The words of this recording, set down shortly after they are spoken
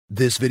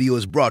This video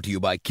is brought to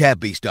you by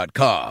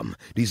catbeast.com.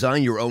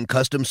 Design your own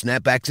custom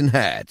snapbacks and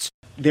hats.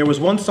 There was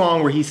one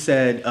song where he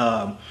said,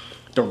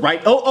 it's the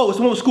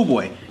one with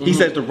Schoolboy. He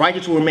says, the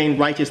righteous will remain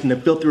righteous and the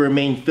filthy will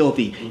remain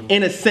filthy.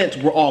 In a sense,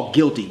 we're all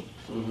guilty.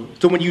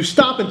 So when you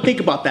stop and think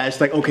about that, it's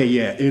like, okay,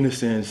 yeah,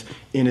 innocence,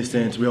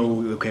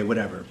 okay,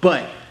 whatever.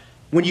 But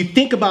when you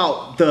think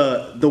about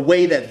the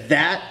way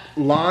that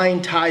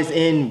line ties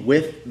in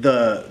with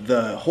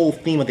the whole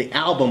theme of the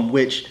album,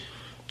 which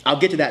I'll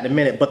get to that in a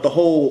minute, but the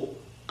whole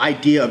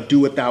idea of do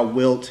what thou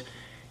wilt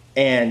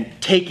and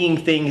taking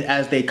things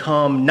as they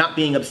come, not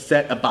being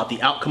upset about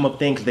the outcome of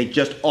things, they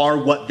just are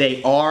what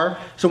they are.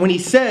 So when he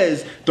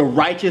says the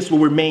righteous will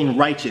remain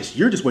righteous,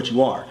 you're just what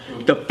you are.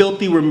 The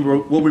filthy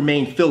will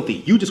remain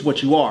filthy, you just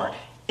what you are.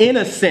 In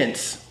a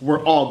sense,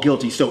 we're all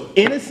guilty. So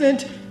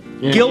innocent,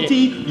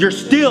 guilty, you're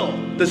still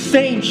the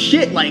same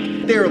shit.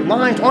 Like, there are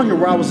lines on here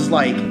where I was just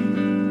like,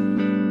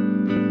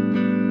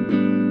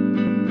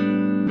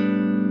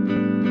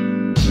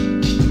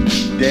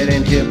 Dead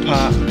End Hip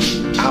Hop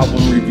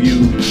album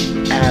review,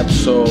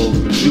 Ab-Soul,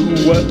 Do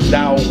What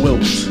Thou Wilt,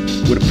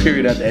 with a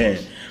period at the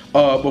end.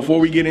 Before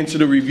we get into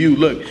the review,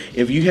 look,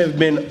 if you have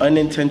been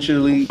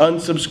unintentionally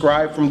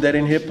unsubscribed from Dead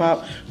End Hip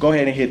Hop, go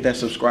ahead and hit that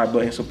subscribe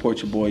button,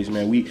 support your boys,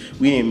 man. We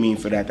ain't mean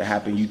for that to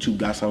happen. YouTube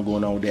got something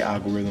going on with their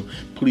algorithm.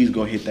 Please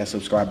go hit that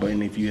subscribe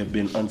button if you have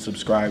been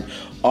unsubscribed.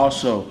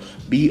 Also,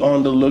 be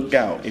on the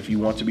lookout if you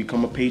want to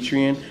become a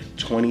Patreon.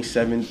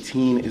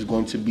 2017 is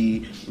going to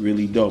be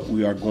really dope.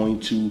 We are going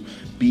to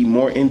be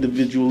more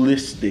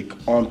individualistic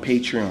on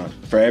Patreon.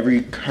 For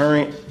every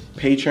current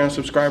Patreon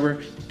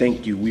subscriber,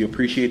 thank you. We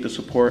appreciate the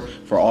support.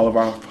 For all of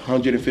our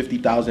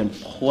 150,000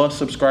 plus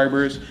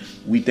subscribers,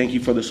 we thank you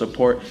for the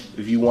support.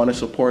 If you want to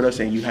support us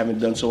and you haven't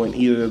done so in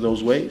either of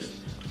those ways,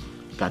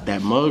 got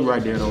that mug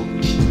right there though.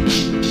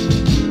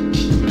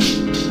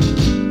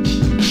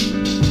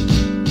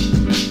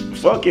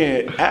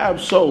 Fucking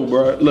Ab-Soul,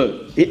 bro.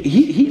 Look,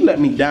 he let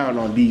me down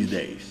on These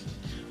Days.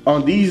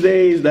 On These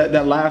Days,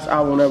 that last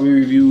album that we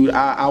reviewed,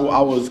 I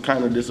was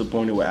kind of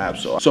disappointed with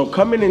Ab-Soul. So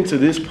coming into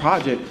this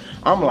project,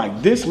 I'm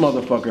like, this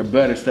motherfucker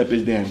better step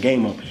his damn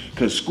game up.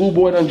 Cause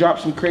Schoolboy done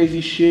dropped some crazy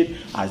shit.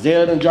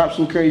 Isaiah done dropped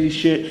some crazy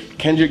shit.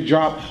 Kendrick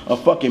dropped a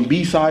fucking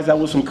B-sides that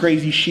was some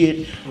crazy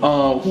shit.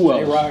 Who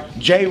else?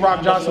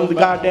 J-Rock dropped some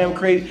goddamn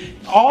crazy.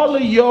 All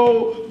of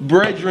your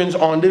brethrens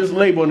on this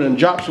label done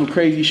dropped some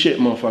crazy shit,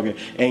 motherfucker.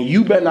 And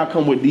you better not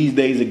come with These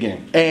Days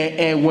again.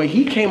 And when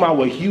he came out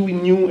with Huey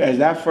New as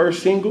that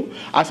first single,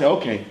 I said,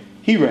 okay,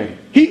 he ready.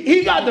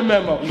 He got the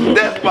memo.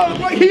 This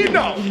motherfucker, he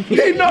know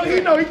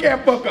he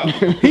can't fuck up.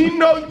 He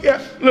know he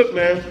can't. Look,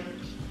 man,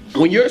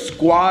 when your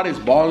squad is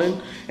balling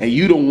and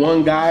you the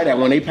one guy that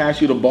when they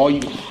pass you the ball,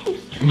 you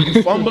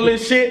fumbling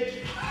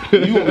shit,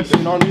 you gonna be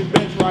sitting on this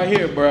bench right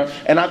here, bro.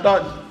 And I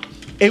thought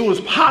it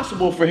was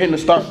possible for him to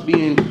start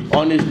being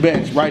on this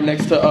bench right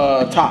next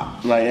to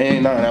Top.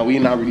 Like, no, we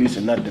not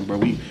releasing nothing, bro.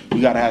 We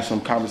gotta have some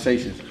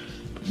conversations.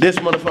 This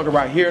motherfucker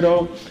right here,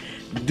 though,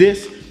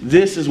 this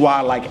is why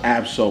I like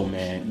Ab-Soul,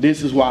 man.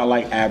 This is why I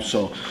like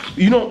Ab-Soul.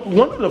 You know,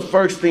 one of the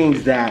first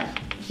things that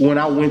when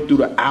I went through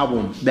the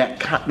album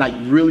that like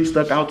really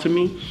stuck out to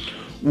me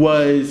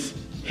was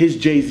his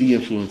Jay-Z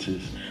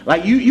influences.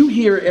 Like you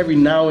hear it every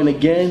now and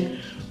again,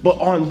 but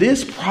on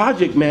this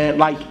project, man,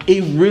 like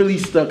it really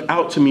stuck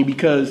out to me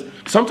because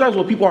sometimes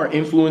when people are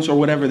influenced or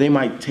whatever, they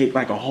might take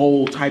like a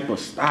whole type of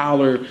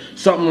style or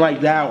something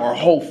like that or a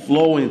whole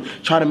flow and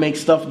try to make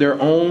stuff their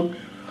own.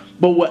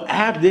 But what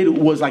Ab did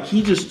was like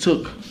he just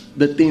took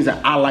the things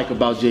that I like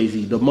about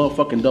Jay-Z, the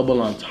motherfucking double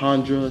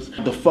entendres,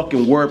 the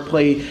fucking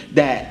wordplay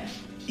that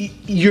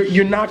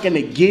you're not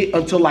gonna get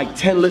until like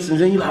 10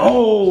 listens and you're like,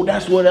 oh,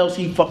 that's what else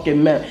he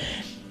fucking meant.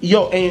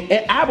 Yo, and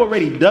Ab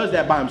already does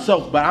that by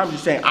himself, but I'm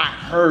just saying I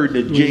heard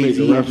the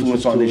Jay-Z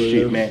influence on this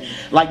shit, man.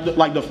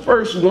 Like the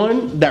first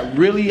one that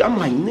really, I'm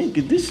like,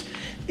 nigga, this,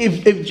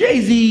 if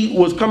Jay-Z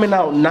was coming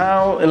out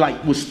now and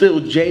like was still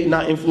Jay,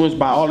 not influenced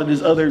by all of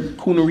this other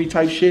coonery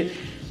type shit,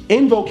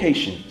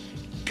 Invocation.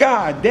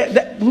 God,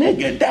 that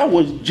nigga, that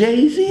was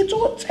Jay-Z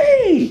to a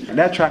T.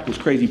 That track was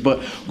crazy,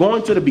 but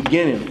going to the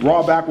beginning,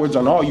 raw backwards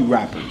on all you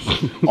rappers,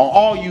 on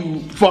all you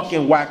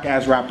fucking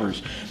whack-ass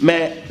rappers.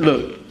 Man,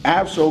 look,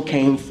 Ab-Soul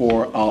came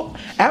for,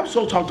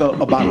 Ab-Soul talked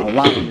about a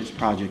lot in this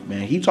project,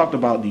 man. He talked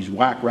about these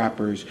whack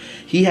rappers.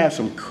 He had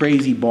some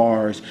crazy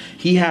bars.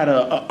 He had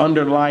a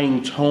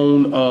underlying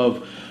tone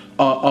of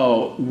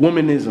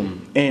womanism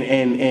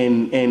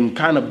and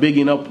kind of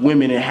bigging up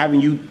women and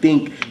having you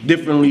think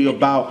differently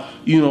about,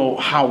 you know,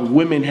 how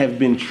women have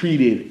been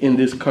treated in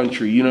this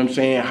country. You know what I'm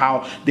saying?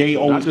 How they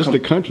always not just the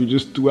country,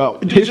 just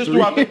throughout history. Just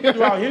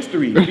throughout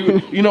history.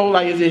 You know,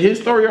 like, is it his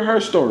story or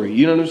her story?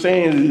 You know what I'm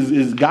saying?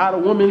 Is God a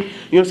woman? You know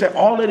what I'm saying?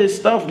 All of this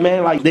stuff,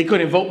 man, like they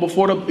couldn't vote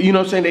before the, you know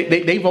what I'm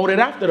saying? They voted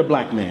after the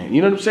black man.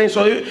 You know what I'm saying?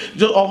 So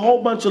just a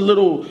whole bunch of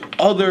little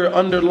other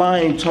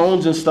underlying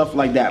tones and stuff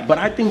like that. But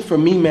I think for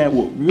me, man,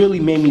 what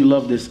really made me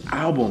love this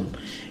album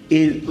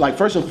is, like,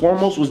 first and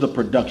foremost was the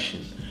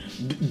production.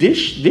 this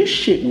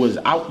shit was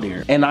out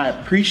there, and I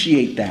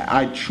appreciate that.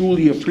 I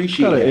truly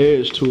appreciate got that. an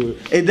edge to it.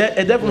 It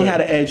definitely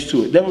had an edge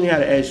to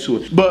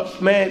it.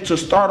 But man, to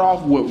start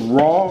off with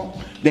Raw,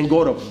 then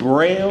go to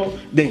Braille,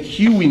 then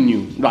Huey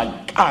knew.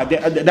 Like,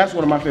 that's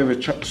one of my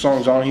favorite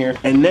songs on here.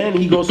 And then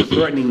he goes to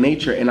Threatening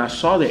Nature, and I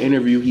saw the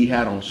interview he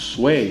had on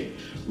Sway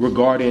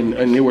regarding,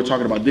 and they were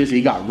talking about this.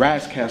 He got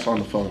Razcast on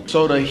the phone.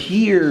 So to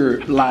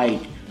hear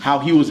like how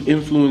he was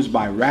influenced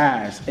by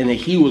Raz, and then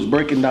he was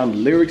breaking down the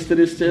lyrics to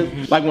this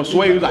stuff. Like when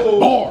Sway was like,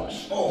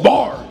 bars.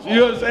 You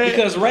know what I'm saying?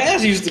 Because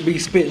Raz used to be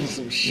spitting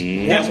some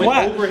shit. That's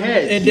why.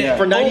 Overhead.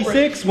 For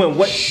 96, when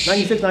what?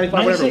 96,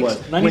 95, whatever it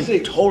was. 96.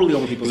 Went totally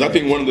over people's Because I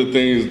think one of the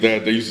things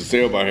that they used to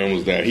say about him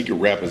was that he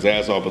could rap his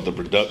ass off, but the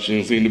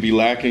production seemed to be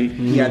lacking.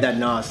 He had that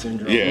Nas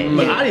syndrome. Yeah.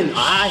 But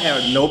I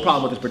had no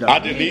problem with his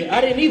production.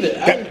 I didn't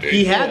either.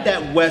 He had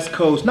that West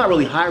Coast, not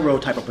really high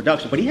road type of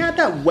production, but he had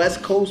that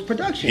West Coast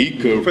production. He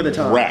could for the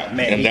time. rap,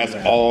 man, and that's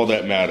all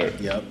that mattered.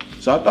 Yep.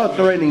 So I thought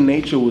Threatening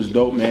Nature was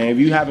dope, man. If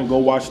you haven't, go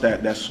watch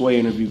that Sway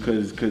interview,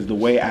 because the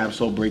way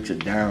Ab-Soul breaks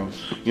it down, you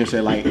know what I'm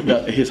saying? Like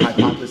his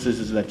hypothesis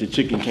is that the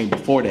chicken came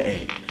before the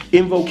egg.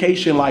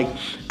 Invocation, like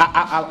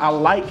I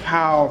like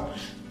how,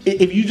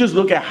 if you just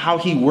look at how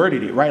he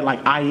worded it, right? Like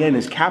IN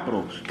is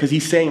capital, because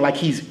he's saying like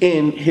he's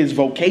in his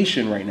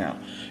vocation right now.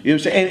 You know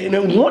what I'm saying?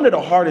 And one of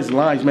the hardest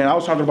lines, man, I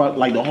was talking about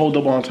like the whole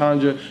double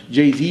entendre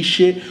Jay-Z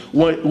shit,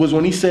 was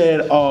when he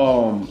said,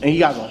 and he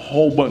has a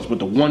whole bunch, but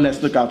the one that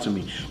stuck out to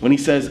me, when he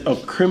says a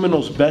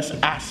criminal's best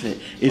asset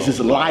is his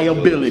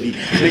liability.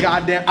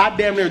 Nigga, I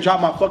damn near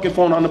dropped my fucking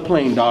phone on the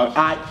plane, dog.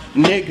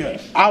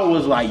 I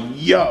was like,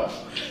 yo,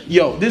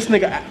 this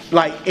nigga,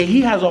 like, and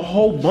he has a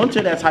whole bunch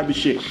of that type of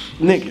shit.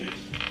 Nigga,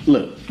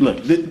 look,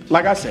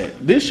 like I said,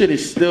 this shit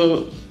is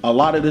still, a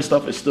lot of this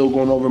stuff is still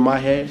going over my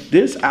head.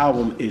 This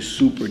album is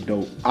super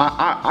dope.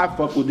 I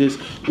fuck with this.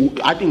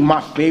 I think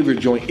my favorite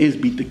joint is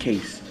Beat the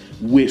Case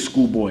with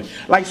Schoolboy.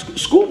 Like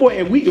Schoolboy,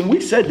 and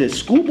we said this,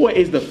 Schoolboy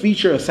is the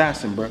feature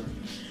assassin, bro.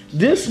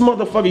 This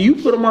motherfucker, you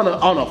put him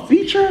on a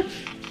feature,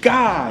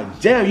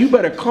 god damn, you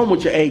better come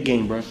with your A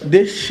game, bro.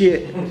 This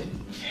shit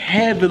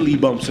heavily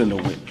bumps in the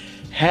whip.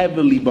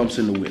 Heavily bumps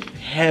in the whip.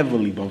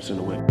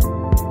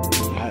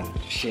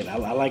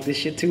 I like this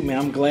shit too, man.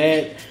 I'm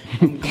glad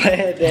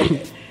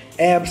that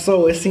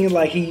Ab-Soul, it seems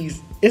like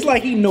it's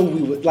like he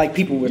knew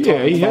people were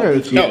talking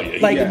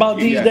about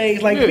these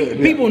days. Like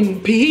people,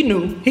 he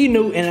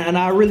knew, and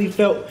I really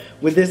felt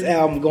with this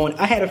album going,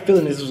 I had a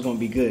feeling this was gonna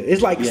be good.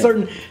 It's like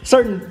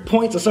certain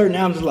points of certain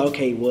albums, like,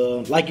 okay,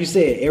 well, like you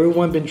said,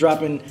 everyone been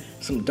dropping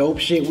some dope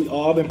shit. We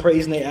all been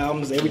praising their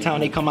albums every time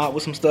they come out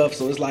with some stuff.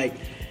 So it's like,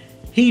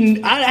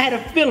 I had a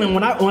feeling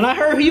when I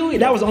heard Huey,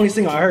 that was the only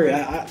single I heard.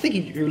 I think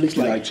he released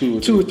like two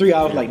or three.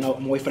 I was like, no,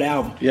 I'm wait for the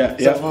album. Yeah,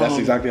 that's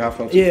exactly how I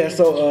felt. Yeah,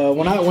 so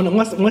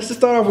once it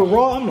started off with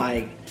Raw, I'm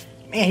like,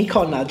 man, he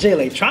calling out Jay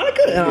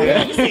Electronica.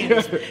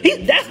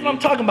 That's what I'm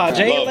talking about.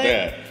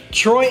 Jay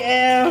Troy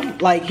Ave,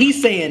 like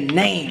he's saying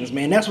names,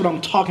 man. That's what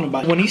I'm talking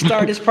about. When he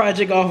started this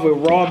project off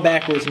with Raw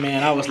Backwards,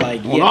 man, I was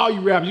like, yeah. On all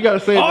you rappers, you gotta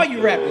say all you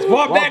rappers.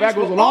 Raw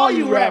backwards on all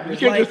you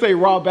rappers. You can't just say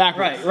Raw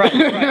Backwards. Right.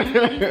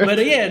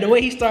 But yeah, the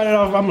way he started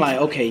off, I'm like,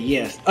 okay,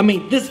 yes. I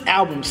mean, this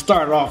album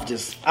started off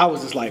I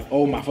was just like,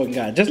 oh my fucking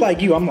God. Just like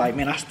you, I'm like,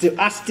 man,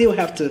 I still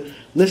have to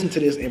listen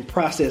to this and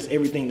process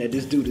everything that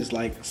this dude is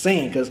like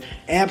saying, because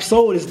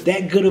Ab-Soul is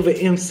that good of an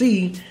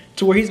MC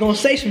to where he's gonna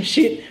say some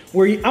shit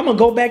where I'm gonna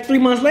go back 3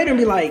 months later and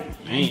be like,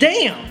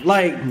 damn,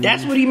 like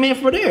that's what he meant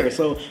for there.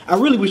 So I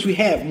really wish we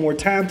had more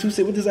time to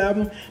sit with this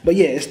album. But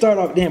yeah, it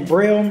started off then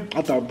Braille.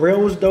 I thought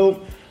Braille was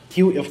dope.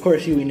 Huey, of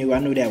course, Huey knew. I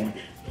knew that one.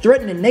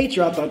 Threatening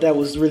Nature, I thought that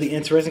was really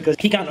interesting because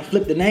he kind of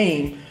flipped the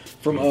name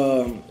from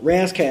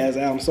Razcast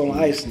album, Soul on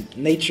Ice,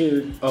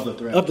 Nature of the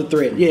Threat. Of the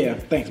Threat, yeah.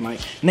 Thanks, Mike.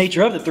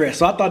 Nature of the Threat.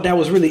 So I thought that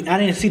was really, I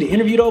didn't see the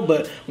interview though,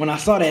 but when I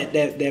saw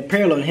that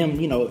parallel to him,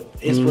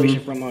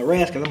 inspiration from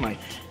Razcast, I'm like,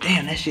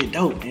 damn, that shit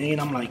dope. And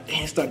then I'm like,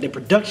 damn, start the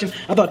production.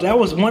 I thought that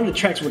was one of the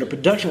tracks where the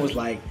production was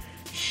like,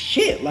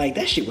 shit, like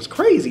that shit was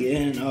crazy.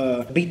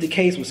 And Beat the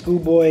Case with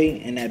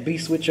Schoolboy and that beat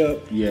switch up.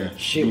 Yeah,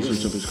 shit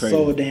was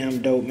so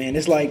damn dope, man.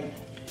 It's like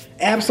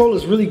Ab-Soul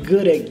is really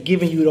good at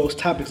giving you those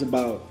topics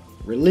about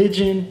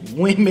religion,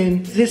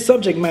 women. His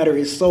subject matter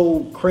is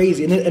so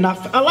crazy, and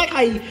I like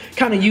how he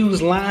kind of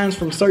used lines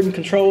from certain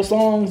Control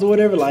songs or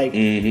whatever. Like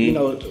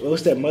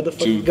what's that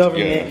motherfucking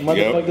government,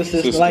 motherfucking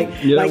system.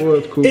 That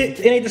was cool. It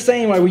ain't the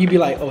same like where you be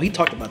like, oh, he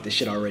talked about this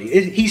shit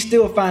already. He's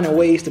still finding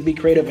ways to be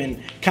creative and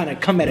kind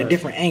of come at a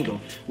different angle,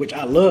 which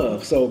I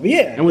love. So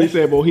yeah. And when he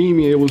said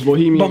Bohemian, it was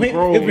Bohemian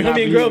Grove. It was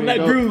Bohemian Grove, not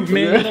Groove,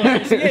 man.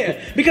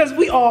 Yeah, because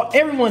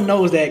everyone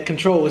knows that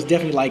Control is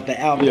definitely like the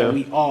album that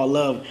we all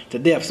love to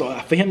death. So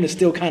for him to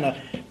still kind of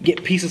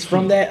get pieces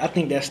from that, I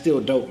think that's still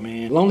dope,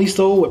 man. Lonely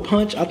Soul with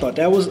Punch, I thought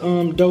that was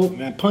dope,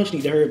 man. Punch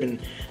need to hurry up and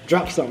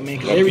drop something, man,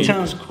 because every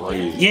time,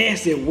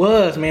 yes, it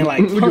was, man.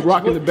 Like look at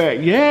Rock in the back,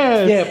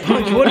 yeah,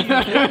 Punch, what are you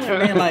doing,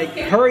 man? Like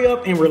hurry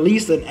up and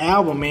release an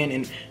album, man.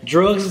 And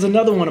Drugs is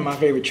another one of my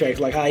favorite tracks,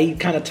 like how he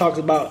kind of talks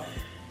about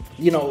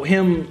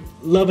him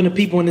loving the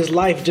people in his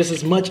life just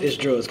as much as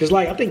drugs. Because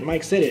like I think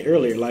Mike said it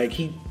earlier, like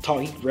he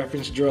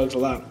referenced drugs a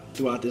lot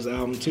throughout this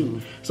album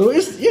too. So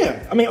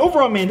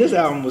overall, man, this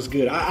album was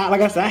good.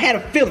 Like I said, I had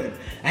a feeling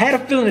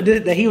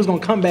that he was gonna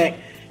come back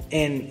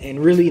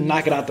and really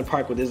knock it out the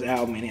park with this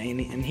album,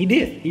 and he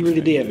did. He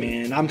really did,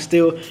 man. I'm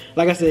still,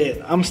 like I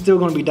said, I'm still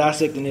gonna be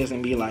dissecting this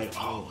and be like,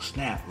 oh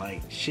snap,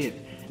 like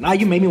shit. Now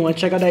you made me want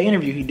to check out that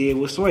interview he did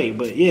with Sway.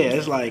 But yeah,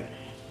 it's like,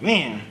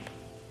 man,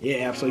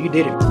 yeah, so you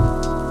did it.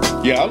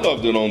 Yeah, I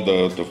loved it on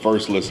the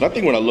first listen. I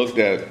think when I looked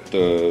at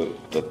the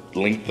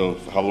length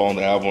of how long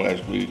the album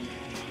actually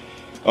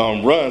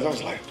runs, I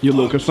was like, you're a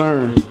little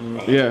concerned.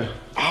 Yeah.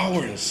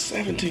 Hour and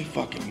 17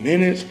 fucking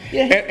minutes.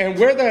 Yeah. And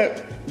where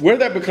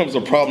that becomes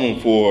a problem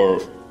for,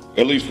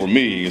 at least for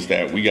me, is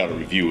that we got to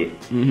review it.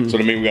 Mm-hmm. So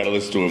that means we got to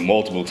listen to it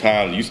multiple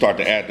times. You start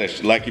to add that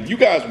shit. Like if you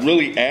guys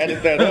really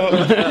added that up,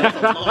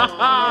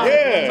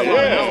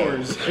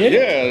 yeah.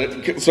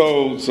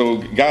 So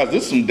guys,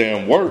 this is some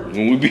damn work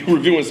when we be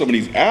reviewing some of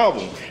these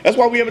albums. That's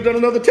why we haven't done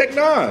another Tech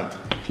 9.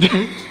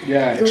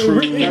 Yeah,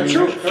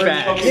 True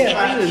fact.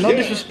 Yeah, no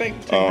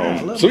disrespect. So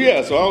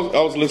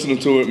I was listening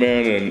to it,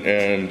 man,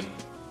 and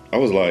I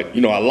was like,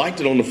 I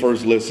liked it on the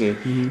first listen.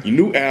 Mm-hmm. You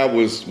knew Al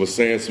was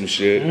saying some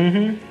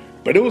shit,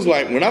 but it was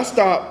like when I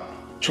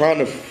stopped trying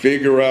to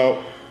figure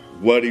out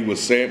what he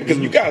was saying, because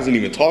you guys didn't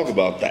even talk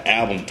about the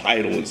album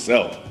title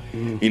itself.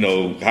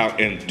 How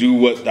and do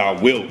what thou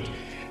wilt,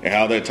 and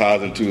how that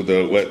ties into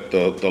the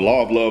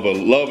law of love.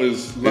 Love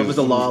is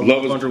the law.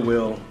 Love is under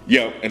will.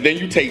 Yeah, and then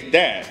you take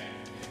that,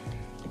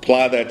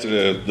 apply that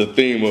to the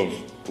theme of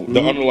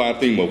the underlying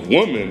theme of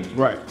woman.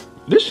 Right.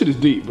 This shit is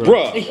deep, bro.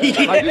 Bruh. Like,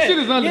 this shit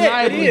is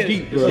undeniably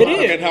deep, bro. It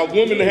is. And how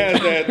women has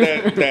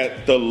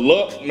that the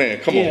love, man.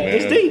 Come on, man.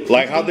 It's deep.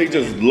 Like how they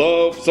just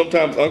love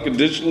sometimes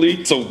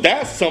unconditionally. So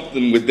that's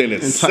something within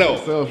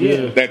itself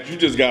that you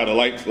just gotta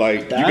like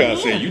you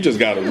guys said. You just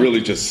gotta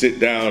really just sit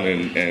down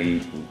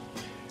and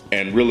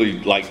really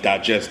like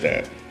digest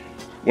that.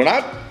 When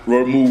I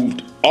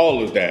removed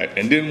all of that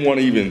and didn't want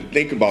to even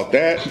think about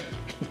that,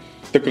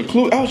 the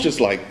conclusion, I was just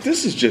like,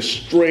 this is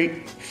just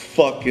straight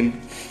fucking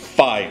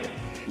fire.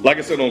 Like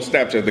I said on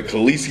Snapchat, the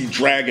Khaleesi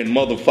Dragon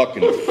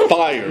motherfucking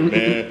fire,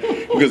 man.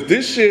 Because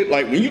this shit,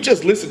 like when you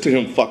just listen to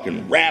him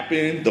fucking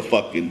rapping, the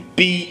fucking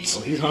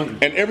beats, he's hungry.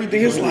 And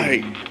everything, it's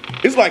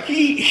like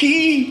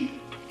he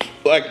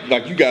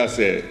like you guys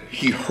said,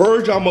 he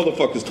heard y'all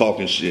motherfuckers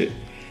talking shit.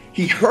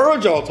 He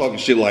heard y'all talking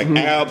shit like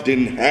Ab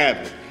didn't have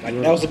it. Like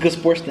that was a good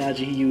sports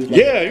analogy he used. Like,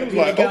 yeah, he was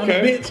like,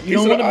 okay. You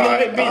don't want to be on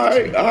that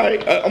bench. All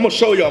right, I'm gonna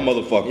show y'all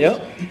motherfuckers.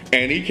 Yep.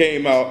 And he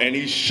came out and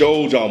he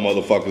showed y'all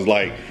motherfuckers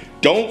like,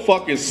 don't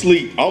fucking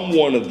sleep. I'm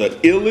one of the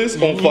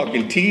illest on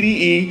fucking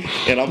TDE,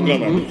 and I'm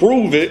gonna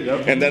prove it,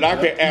 and that I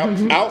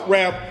can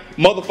out-rap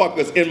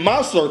motherfuckers in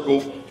my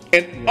circle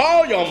and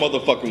all y'all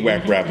motherfucking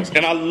whack rappers.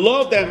 And I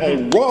love that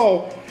on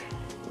Raw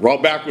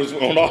backwards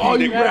on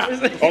all you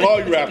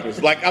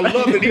rappers. Like I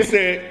love that he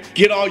said,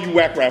 "Get all you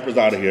whack rappers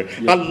out of here."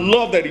 I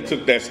love that he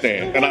took that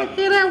stand. And I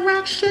hear that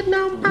rap shit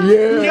now, bro.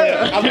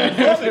 Yeah, I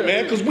love it,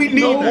 man, because we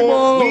need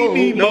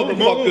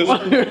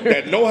motherfuckers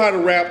that know how to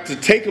rap to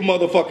take a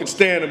motherfucking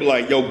stand and be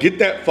like, "Yo, get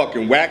that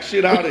fucking whack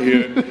shit out of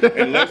here,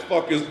 and let's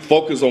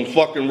focus on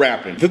fucking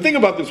rapping." The thing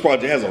about this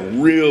project has a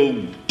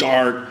real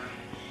dark,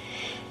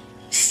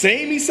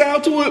 samey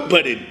sound to it,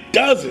 but it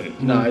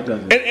doesn't. No, it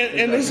doesn't.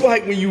 And it's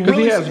like when you Because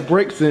really he has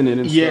breaks in it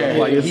and stuff.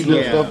 Like it's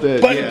stuff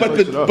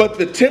that. but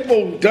the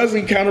tempo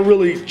doesn't kind of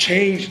really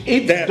change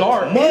that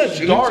dark. much.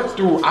 It's dark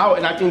throughout,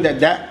 and I think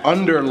that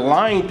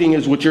underlying thing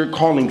is what you're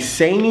calling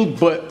samey,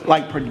 but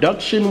like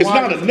production. It's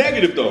not a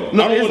negative though.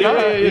 No, it's not.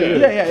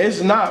 Yeah,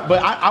 it's not.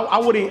 But I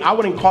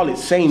wouldn't call it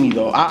samey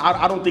though.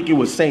 I don't think it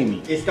was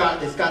samey. It's got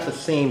the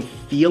same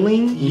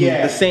feeling.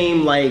 Yeah. The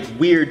same like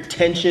weird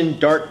tension,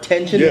 dark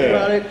tension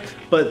about it.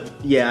 But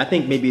yeah, I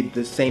think maybe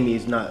the samey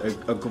is not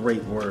a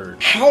great word.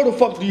 How the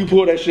fuck do you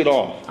pull that shit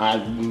off?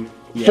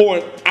 For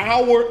an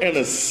hour and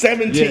a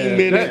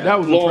 17-minute that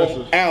was long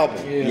impressive.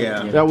 album.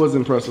 Yeah. That was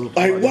impressive.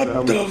 Like what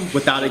the?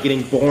 Without it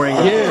getting boring.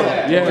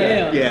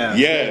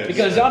 Yeah.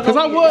 Because I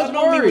was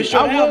worried.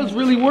 I was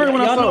really worried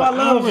when I saw I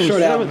love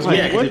short albums.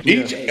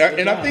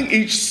 And I think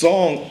each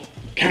song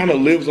kind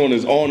of lives on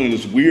its own in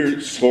this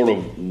weird sort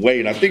of way,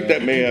 and I think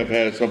that may have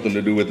had something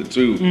to do with it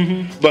too.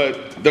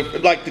 But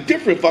the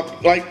different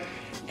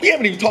we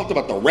haven't even talked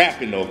about the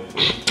rapping though.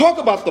 Talk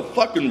about the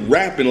fucking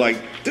rapping.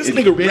 Like this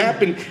nigga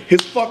rapping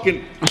his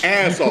fucking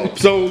ass off.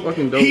 So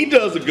he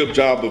does a good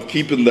job of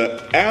keeping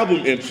the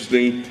album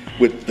interesting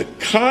with the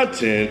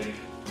content,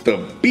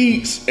 the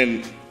beats,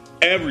 and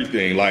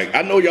everything. Like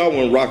I know y'all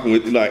weren't rocking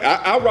with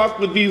I rock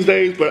with these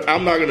days, but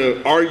I'm not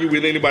gonna argue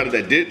with anybody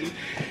that didn't.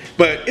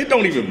 But it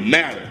don't even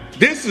matter.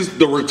 This is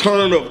the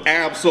return of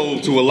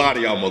Ab-Soul to a lot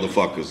of y'all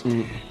motherfuckers.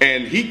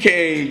 And he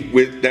came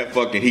with that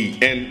fucking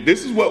heat. And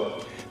this is what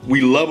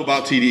we love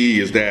about TDE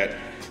is that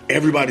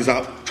everybody's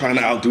out trying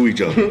to outdo each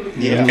other.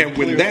 And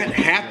when that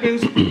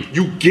happens,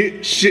 you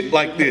get shit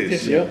like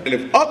this. And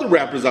if other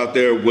rappers out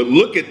there would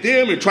look at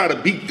them and try to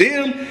beat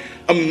them,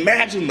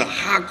 imagine the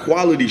high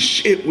quality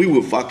shit we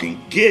would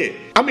fucking get.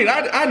 I mean,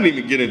 I didn't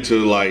even get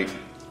into like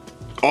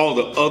all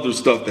the other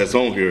stuff that's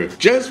on here.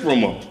 Just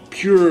from a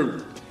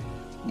pure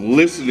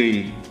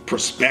listening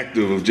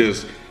perspective of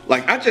just,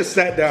 like, I just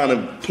sat down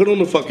and put on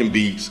the fucking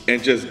beats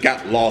and just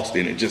got lost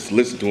in it. Just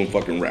listened to him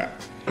fucking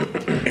rap.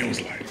 And it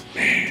was like,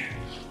 man,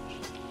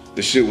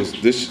 this shit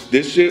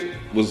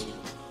was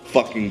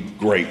fucking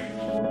great.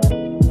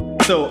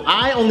 So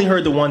I only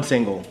heard the one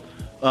single,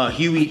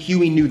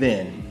 Huey Knew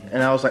Then.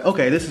 And I was like,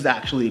 okay, this is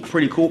actually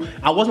pretty cool.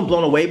 I wasn't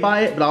blown away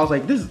by it, but I was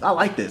like, I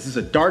like this. This is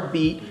a dark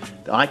beat.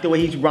 I like the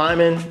way he's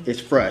rhyming.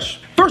 It's fresh.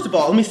 First of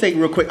all, let me say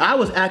real quick, I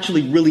was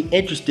actually really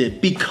interested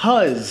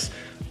because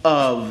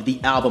of the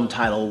album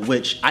title,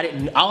 which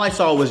all I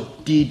saw was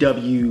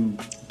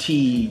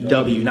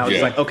DWTW. And I was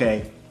just like,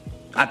 okay,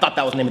 I thought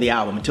that was the name of the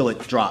album until it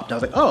dropped. I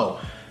was like,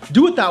 oh,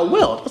 Do What Thou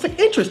Wilt. I was like,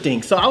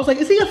 interesting. So I was like,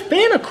 is he a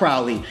fan of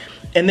Crowley?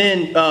 And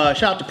then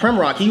shout out to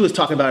Premrock, he was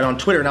talking about it on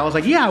Twitter, and I was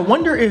like, yeah, I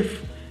wonder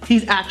if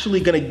he's actually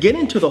gonna get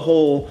into the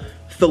whole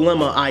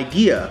Thelema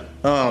idea.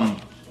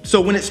 So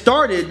when it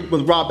started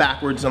with Raw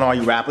Backwards and All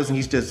You Rappers, and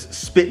he's just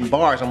spitting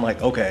bars, I'm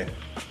like, okay,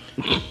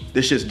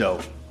 this shit's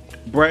dope.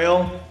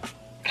 Braille,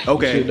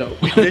 okay,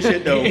 this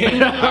shit dope.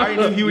 I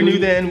already knew Huey Knew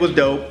Then was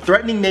dope.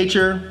 Threatening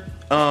Nature,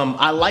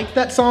 I liked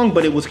that song,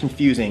 but it was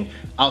confusing.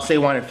 I'll say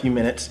why in a few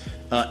minutes.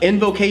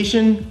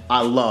 Invocation,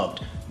 I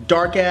loved.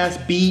 Dark ass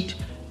beat,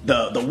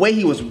 the way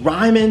he was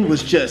rhyming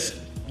was just,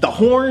 the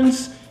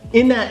horns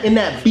in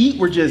that beat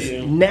were just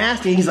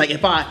nasty. He's like,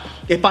 if I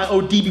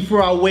OD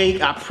before I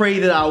wake, I pray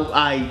that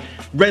I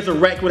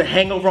resurrect with a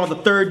hangover on the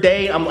third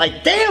day. I'm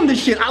like, damn,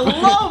 this shit, I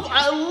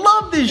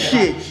love this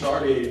shit. I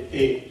started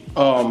it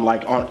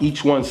like on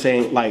each one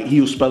saying, like, he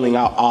was spelling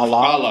out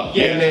Allah.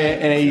 Yeah.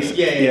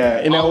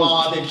 And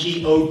Allah, the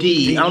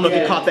G-O-D. I don't know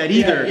if you caught that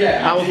either.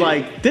 I was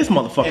like, this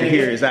motherfucker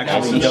here is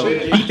actually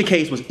dope. Beat the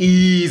Case was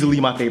easily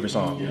my favorite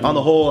song on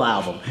the whole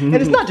album. And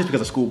it's not just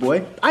because of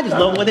Schoolboy. I just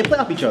love the way they play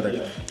off each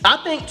other. I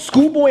think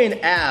Schoolboy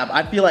and Ab,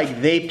 I feel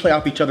like they play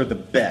off each other the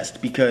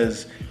best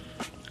because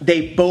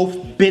they've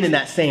both been in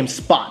that same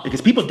spot. Because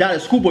people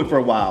doubted Schoolboy for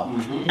a while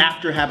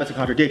after Habits and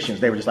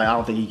Contradictions. They were just like, I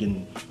don't think he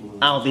can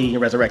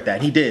resurrect that.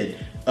 And he did.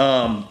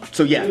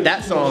 So yeah,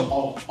 that song.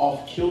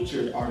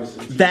 Off-kilter artists.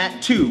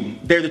 That too.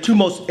 They're the two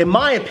most, in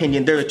my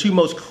opinion, they're the two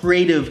most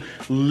creative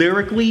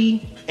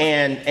lyrically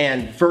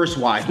and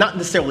verse-wise. Not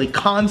necessarily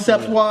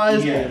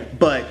concept-wise,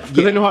 but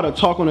because they know how to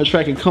talk on the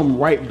track and come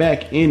right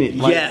back in it.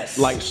 Like,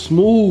 like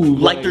smooth.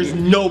 Like there's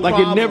no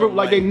problem.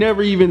 Like they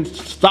never even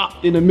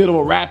stopped in the middle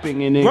of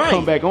rapping and then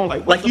come back on.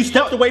 Like you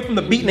stepped away from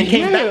the beat and then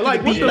came back to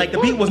the beat. Like the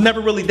beat was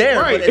never really there.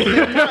 Right. But at the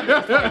same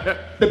time,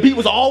 the beat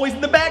was always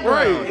in the background.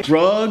 Right.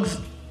 Drugs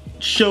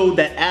showed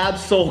that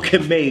Ab-Soul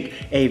can make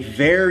a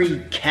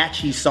very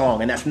catchy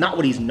song, and that's not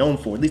what he's known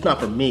for, at least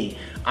not for me.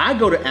 I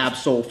go to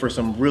Ab-Soul for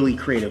some really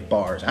creative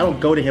bars. I don't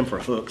go to him for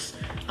hooks.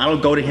 I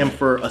don't go to him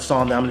for a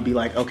song that I'm gonna be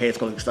like, okay, it's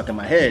gonna get stuck in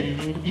my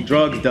head.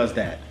 Drugs does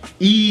that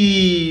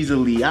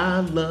easily. I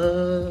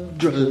love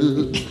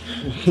drugs.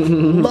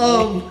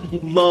 love,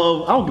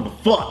 I don't give a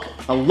fuck.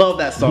 I love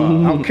that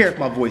song. I don't care if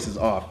my voice is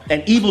off.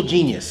 And Evil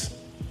Genius,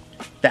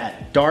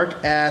 that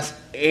dark ass,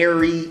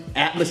 airy,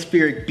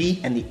 atmospheric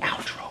beat and the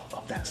outro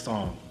of that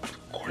song,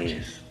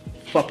 gorgeous.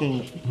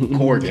 Fucking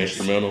gorgeous.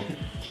 Instrumental.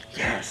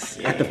 Yes,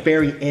 at the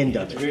very end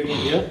of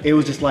it. It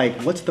was just like,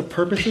 what's the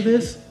purpose of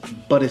this?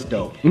 But it's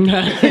dope. You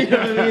know what I mean?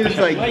 It's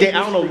like, I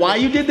don't know why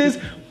you did this,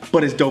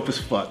 but it's dope as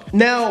fuck.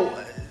 Now,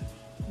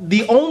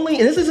 the only,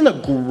 and this isn't a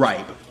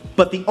gripe,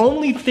 but the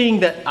only thing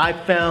that I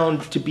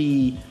found to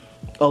be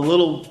a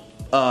little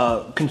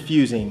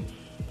confusing,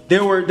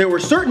 there were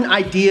certain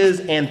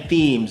ideas and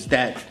themes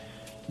that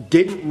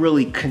didn't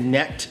really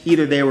connect.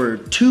 Either they were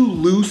too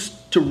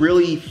loose to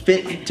really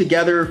fit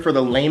together for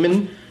the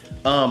layman,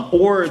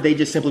 or they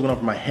just simply went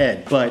over my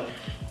head. But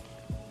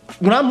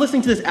when I'm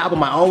listening to this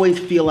album, I always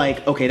feel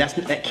like, okay,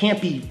 that can't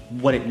be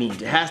what it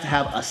means. It has to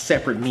have a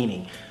separate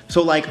meaning.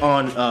 So like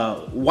on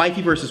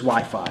Wifey versus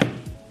Wi-Fi, I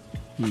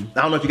don't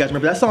know if you guys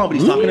remember that song, but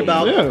he's talking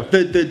about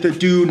the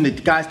dude, and the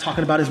guy's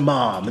talking about his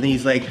mom. And then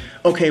he's like,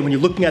 okay, when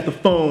you're looking at the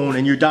phone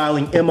and you're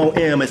dialing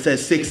MOM, it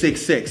says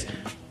 666.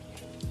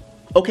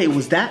 Okay,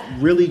 was that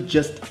really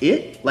just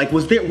it? Like,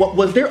 was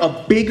there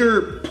a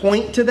bigger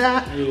point to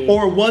that?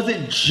 Or was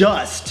it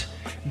just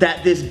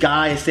that this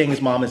guy is saying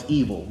his mom is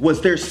evil?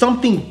 Was there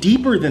something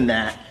deeper than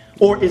that?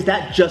 Or is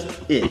that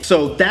just it?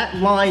 So that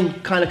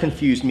line kind of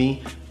confused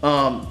me.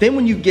 Then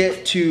when you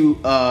get to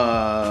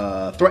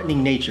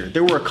Threatening Nature,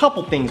 there were a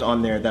couple things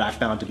on there that I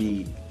found to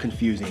be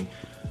confusing.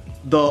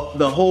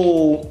 The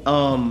whole,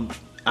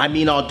 I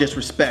mean all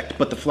disrespect,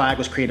 but the flag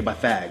was created by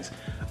fags.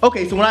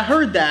 Okay, so when I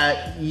heard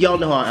that, y'all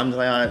know how I'm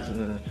like,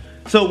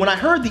 so when I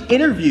heard the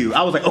interview,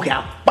 I was like, okay,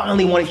 I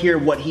finally want to hear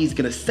what he's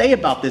gonna say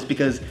about this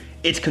because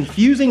it's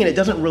confusing and it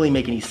doesn't really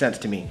make any sense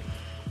to me.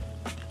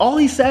 All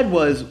he said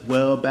was,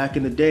 well, back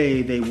in the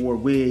day, they wore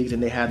wigs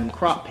and they had them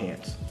crop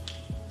pants.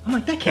 I'm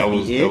like, that can't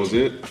be it. That was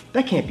it?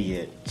 That can't be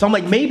it. So I'm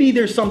like, maybe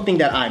there's something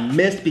that I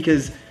missed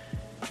because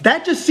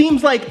that just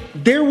seems like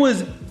there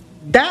was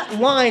that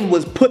line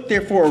was put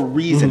there for a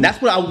reason.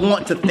 That's what I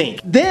want to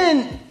think.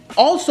 Then,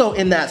 also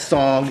in that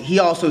song, he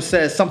also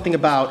says something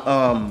about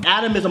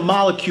Adam is a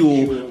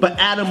molecule, but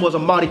Adam was a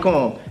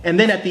maricon. And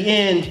then at the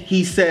end,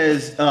 he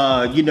says,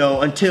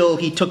 until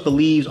he took the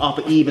leaves off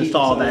of Eve and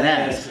saw that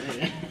ass.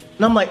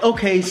 And I'm like,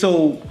 okay,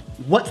 so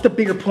what's the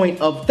bigger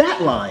point of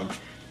that line?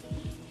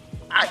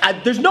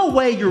 There's no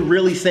way you're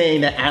really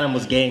saying that Adam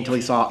was gay until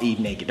he saw Eve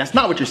naked. That's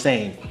not what you're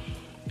saying.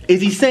 Is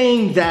he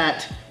saying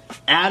that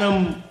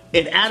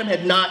if Adam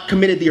had not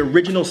committed the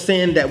original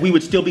sin, that we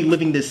would still be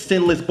living this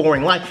sinless,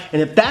 boring life? And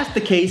if that's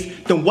the case,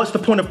 then what's the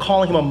point of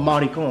calling him a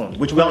maricon?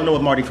 Which we all know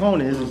what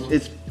maricon is.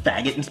 It's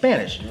faggot in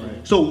Spanish.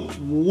 Right. So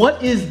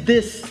what is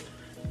this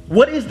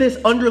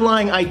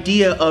underlying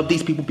idea of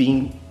these people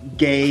being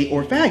gay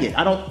or faggot?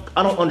 I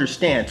don't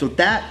understand. So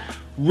that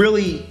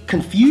really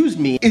confused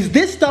me. Is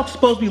this stuff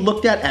supposed to be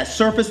looked at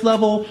surface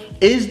level?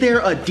 Is there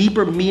a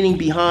deeper meaning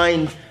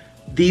behind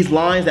these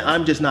lines that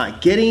I'm just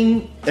not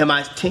getting? If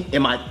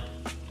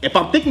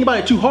I'm thinking about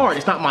it too hard,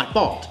 it's not my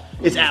fault.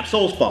 It's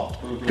Ab-Soul's fault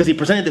because he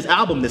presented this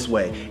album this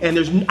way, and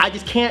I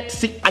can't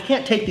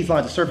take these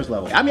lines at surface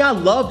level. I mean, I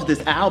loved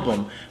this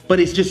album, but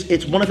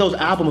it's one of those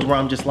albums where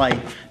I'm just like,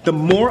 the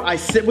more I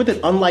sit with it,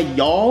 unlike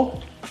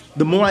y'all,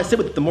 the more I sit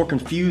with it, the more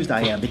confused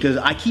I am, because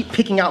I keep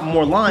picking out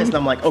more lines, and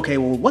I'm like, okay,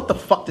 well, what the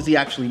fuck does he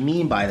actually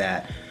mean by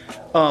that?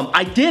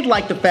 I did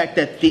like the fact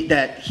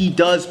that he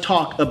does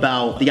talk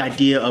about the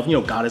idea of,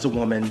 God is a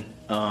woman.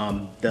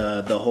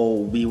 The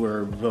whole we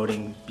were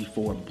voting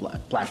before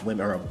black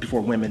women, or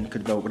before women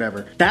could vote,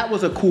 whatever. That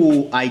was a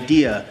cool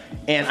idea.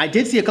 And I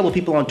did see a couple of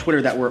people on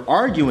Twitter that were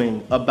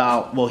arguing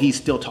about, well, he's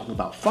still talking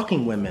about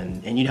fucking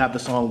women. And you'd have the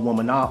song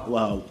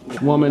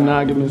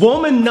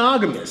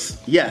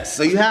Woman-Nogamous. Yes,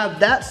 so you have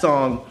that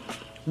song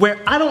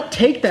where I don't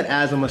take that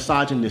as a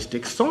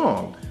misogynistic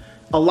song.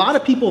 A lot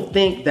of people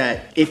think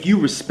that if you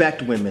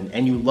respect women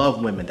and you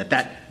love women,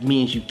 that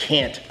means you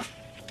can't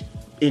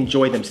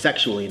enjoy them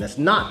sexually, and that's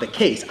not the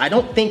case. I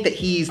don't think that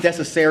he's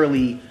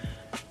necessarily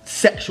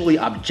sexually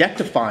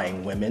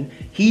objectifying women.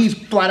 He's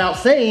flat out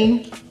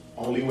saying,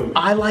 only women.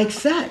 I like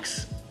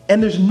sex.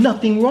 And there's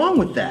nothing wrong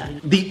with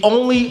that. The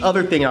only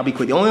other thing, I'll be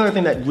quick, the only other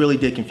thing that really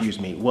did confuse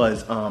me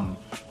was the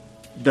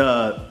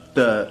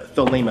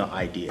Thelema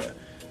idea.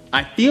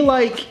 I feel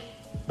like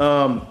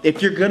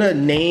if you're gonna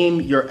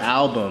name your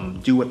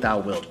album Do What Thou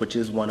Wilt, which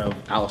is one of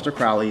Aleister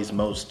Crowley's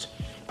most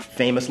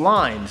famous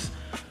lines,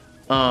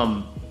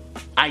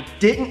 I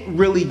didn't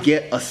really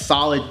get a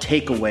solid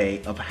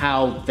takeaway of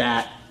how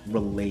that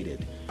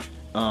related.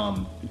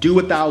 Do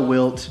what thou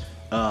wilt,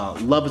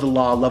 love is a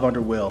law, love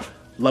under will,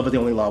 love is the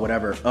only law,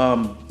 whatever.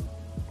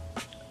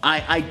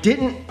 I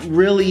didn't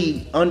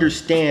really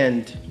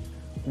understand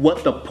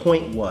what the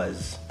point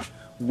was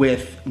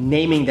with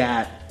naming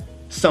that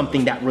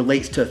something that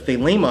relates to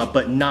Thelema,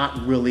 but not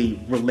really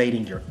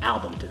relating your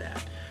album to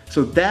that.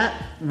 So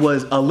that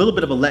was a little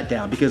bit of a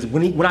letdown, because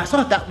when I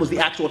saw that was the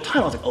actual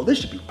title, I was like, oh, this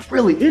should be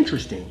really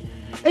interesting.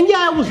 And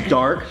yeah, it was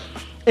dark.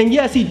 And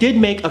yes, he did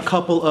make a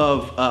couple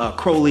of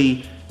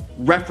Crowley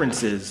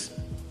references,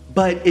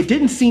 but it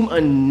didn't seem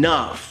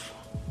enough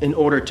in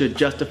order to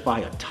justify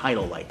a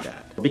title like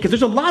that. Because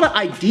there's a lot of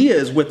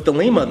ideas with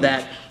Thelema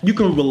that you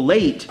can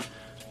relate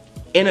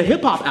in a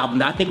hip hop album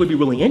that I think would be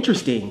really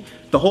interesting.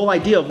 The whole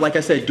idea of, like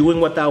I said,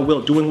 doing what thou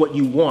wilt, doing what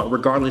you want,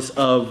 regardless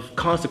of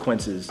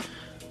consequences.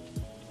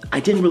 I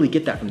didn't really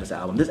get that from this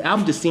album. This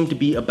album just seemed to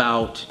be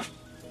about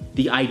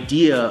the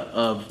idea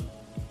of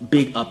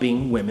big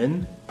upping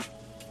women,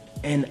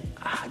 and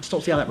I just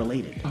don't see how that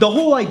related. The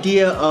whole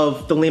idea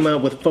of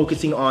Thelema with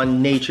focusing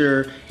on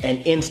nature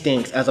and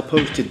instincts as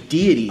opposed to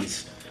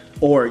deities,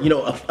 or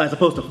as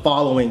opposed to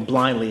following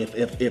blindly.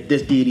 If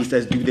this deity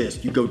says do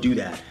this, you go do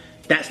that.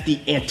 That's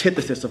the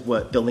antithesis of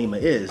what Thelema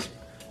is.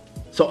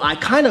 So I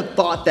kind of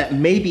thought that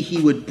maybe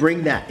he would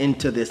bring that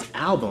into this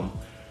album,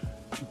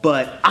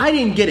 but I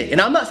didn't get it. And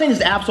I'm not saying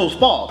it's Ab-Soul's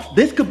fault.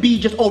 This could be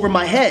just over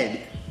my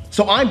head.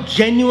 So I'm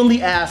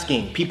genuinely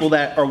asking people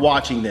that are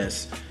watching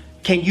this,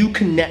 can you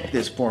connect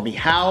this for me?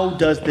 How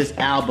does this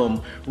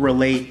album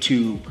relate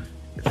to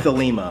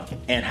Thelema?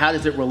 And how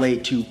does it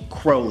relate to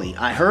Crowley?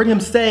 I heard him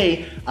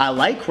say, I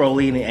like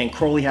Crowley, and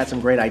Crowley had some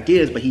great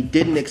ideas, but he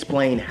didn't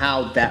explain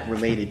how that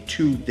related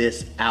to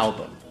this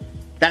album.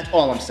 That's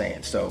all I'm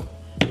saying. So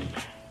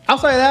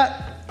outside of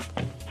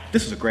that,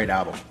 this is a great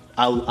album.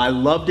 I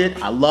loved it.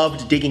 I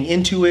loved digging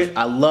into it.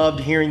 I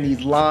loved hearing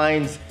these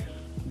lines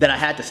that I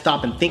had to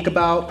stop and think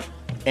about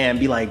and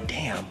be like,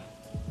 damn,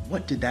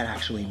 what did that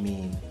actually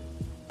mean?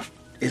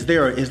 Is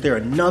there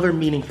another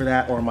meaning for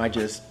that, or am I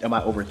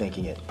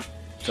overthinking it?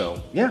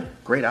 So yeah,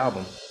 great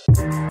album.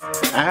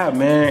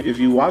 Man, if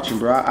you watching,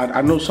 bro,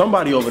 I know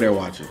somebody over there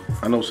watching.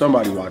 I know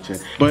somebody watching.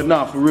 But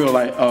nah, for real,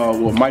 like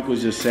what Mike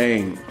was just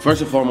saying,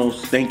 first and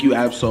foremost, thank you,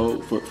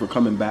 Ab-Soul, for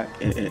coming back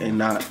and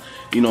not,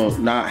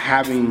 not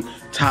having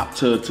Top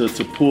to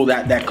pull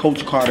that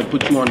coach card and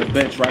put you on the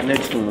bench right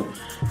next to him.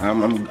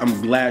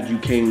 I'm glad you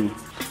came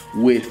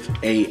with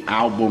a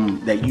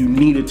album that you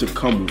needed to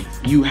come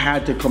with. You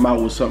had to come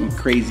out with something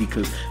crazy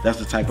because that's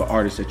the type of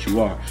artist that you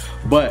are.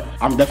 But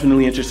I'm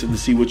definitely interested to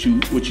see what you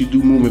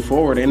do moving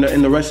forward in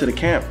the rest of the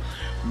camp.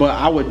 But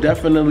I would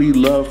definitely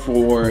love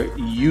for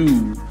you, you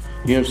know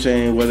what I'm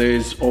saying, whether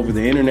it's over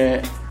the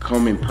internet,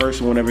 come in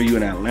person whenever you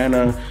in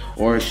Atlanta,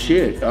 or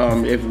shit,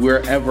 if we're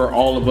ever,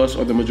 all of us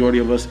or the majority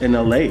of us in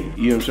LA, you know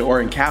what I'm saying,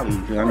 or in Cali,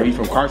 because I know you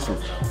from Carson.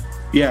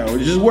 Yeah, or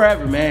just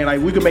wherever, man.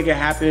 Like, we could make it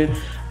happen.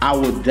 I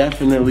would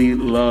definitely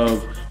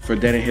love for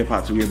Dead End Hip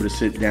Hop to be able to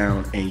sit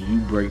down and you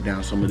break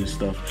down some of this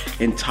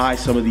stuff and tie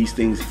some of these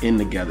things in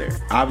together.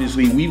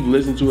 Obviously, we've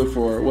listened to it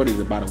for, what is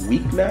it, about a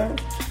week now?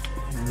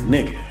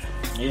 Nigga.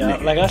 Yeah,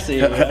 like I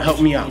said, help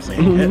me out,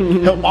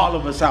 man. Help all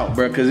of us out,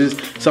 bro. Because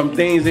there's some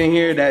things in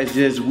here that's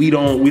just we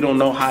don't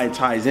know how it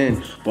ties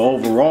in. But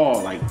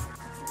overall, like,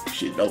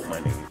 shit, dope, my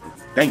nigga.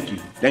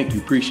 Thank you,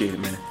 appreciate it,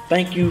 man.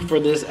 Thank you for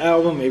this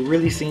album. It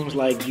really seems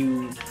like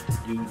you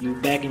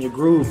back in your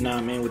groove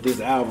now, man, with this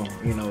album.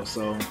 You know,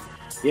 so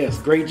yes,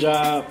 great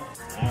job.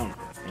 I don't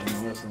know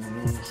what else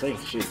to say.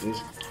 Shit,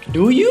 just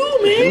do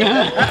you,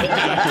 man?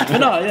 But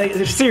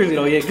no, seriously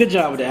though, yeah, good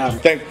job with the album.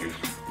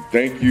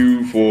 Thank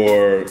you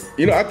for,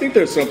 I think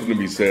there's something to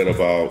be said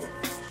about,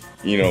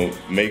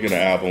 making an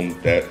album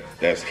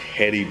that's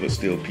heady, but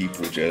still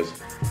people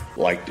just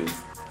like to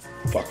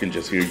fucking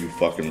just hear you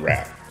fucking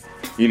rap.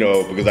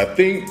 Because I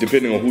think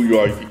depending on who you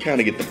are, you kind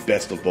of get the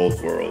best of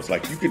both worlds.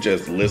 Like, you could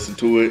just listen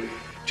to it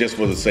just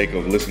for the sake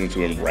of listening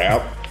to him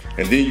rap,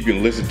 and then you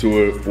can listen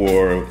to it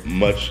for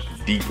much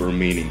deeper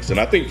meanings. And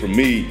I think for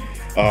me,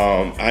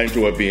 I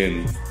enjoy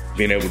being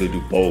able to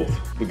do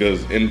both,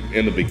 because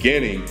in the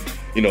beginning,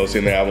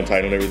 seeing the album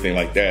title and everything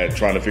like that,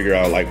 trying to figure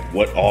out like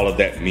what all of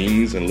that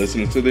means and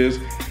listening to this.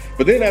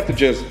 But then after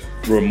just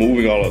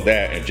removing all of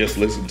that and just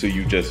listen to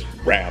you just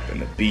rap and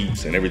the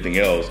beats and everything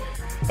else,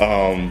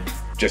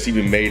 just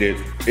even made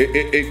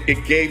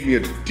it gave me a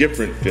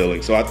different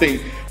feeling. So I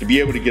think to be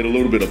able to get a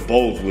little bit of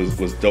both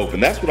was dope.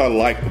 And that's what I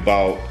like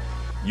about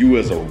you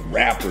as a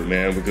rapper,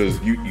 man,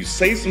 because you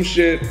say some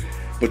shit,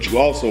 but you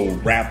also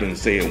rap and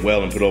say it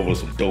well and put over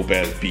some dope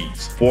ass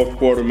beats. Fourth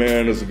quarter,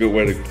 man, is a good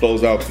way to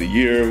close out the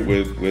year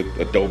with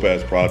a dope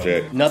ass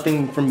project.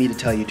 Nothing for me to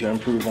tell you to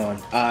improve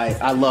on.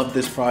 I love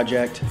this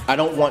project. I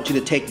don't want you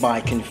to take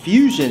my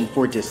confusion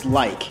for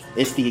dislike.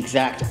 It's the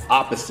exact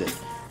opposite.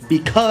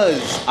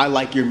 Because I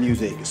like your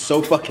music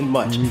so fucking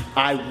much,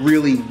 I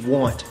really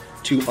want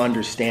to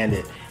understand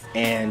it.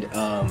 And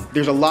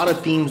there's a lot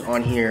of themes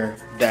on here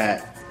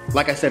that,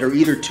 like I said, are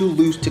either too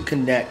loose to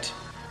connect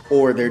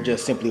or they're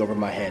just simply over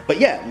my head. But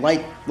yeah,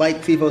 like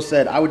FIFO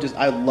said,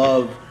 I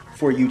love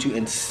for you to,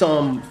 in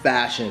some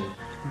fashion,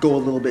 go a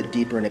little bit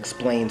deeper and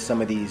explain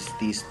some of these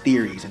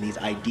theories and these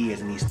ideas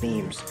and these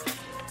themes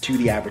to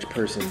the average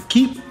person.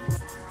 Keep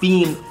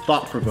being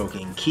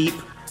thought-provoking. Keep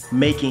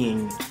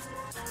making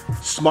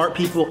smart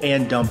people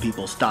and dumb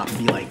people stop and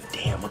be like,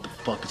 damn, what the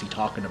fuck is he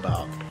talking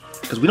about?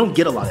 Because we don't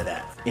get a lot of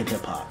that in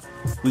hip-hop.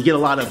 We get a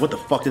lot of, what the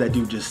fuck did that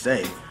dude just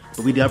say?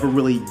 But we never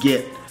really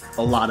get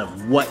a lot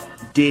of what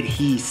did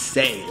he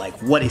say? Like,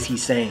 what is he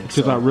saying?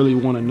 Because I really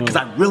want to know. Because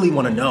I really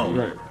want to know.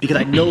 Right. Because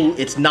I know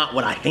it's not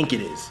what I think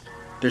it is.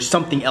 There's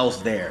something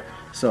else there.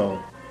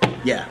 So,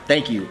 yeah,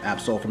 thank you,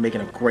 Ab-Soul, for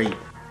making a great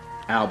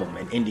album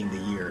and ending the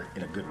year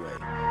in a good way.